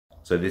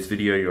So this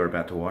video you're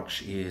about to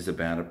watch is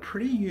about a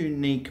pretty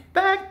unique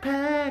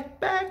backpack.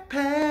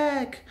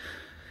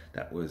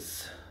 That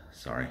was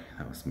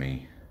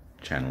me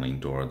channeling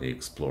Dora the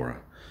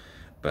Explorer.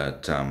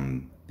 But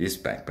this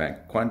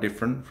backpack, quite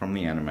different from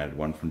the animated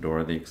one from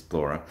Dora the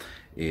Explorer.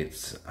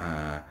 It's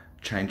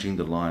changing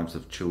the lives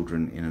of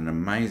children in an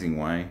amazing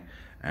way.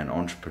 An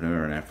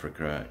entrepreneur in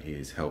Africa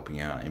is helping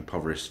out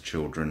impoverished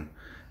children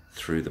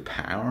through the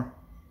power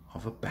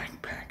of a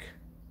backpack.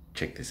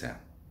 Check this out.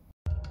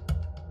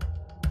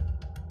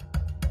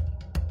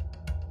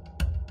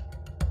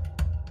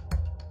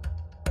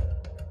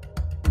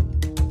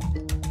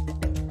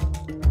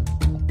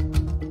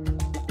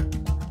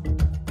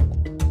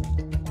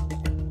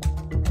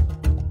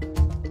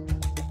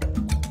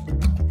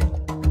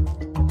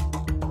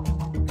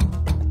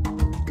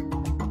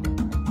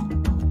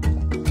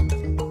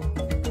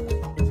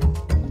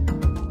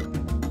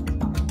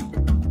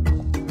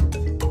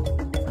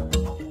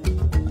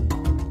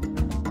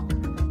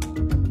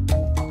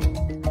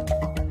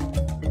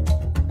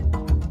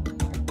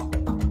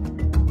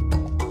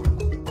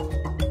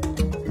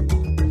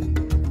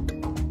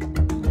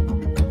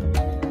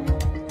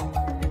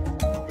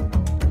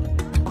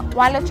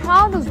 While a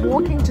child is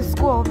walking to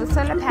school, the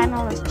solar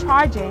panel is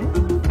charging,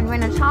 and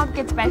when a child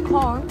gets back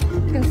home,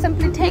 you can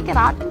simply take it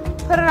out,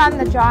 put it on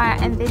the dryer,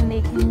 and then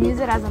they can use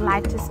it as a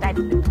light to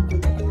study.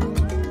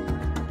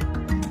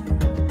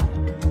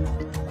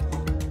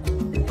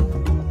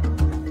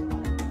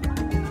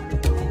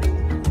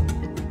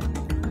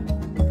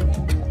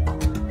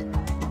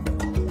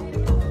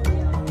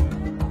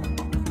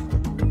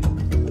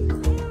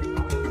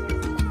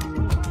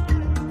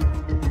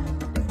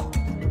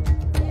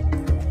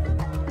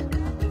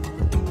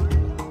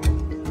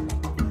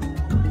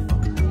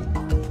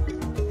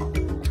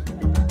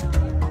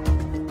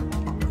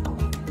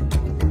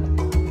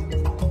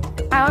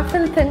 I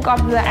often think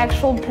of the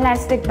actual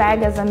plastic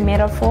bag as a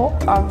metaphor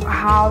of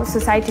how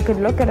society could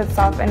look at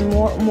itself, and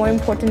more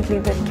importantly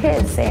the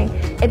kids, saying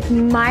it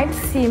might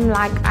seem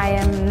like I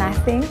am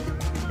nothing,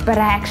 but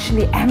I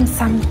actually am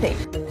something.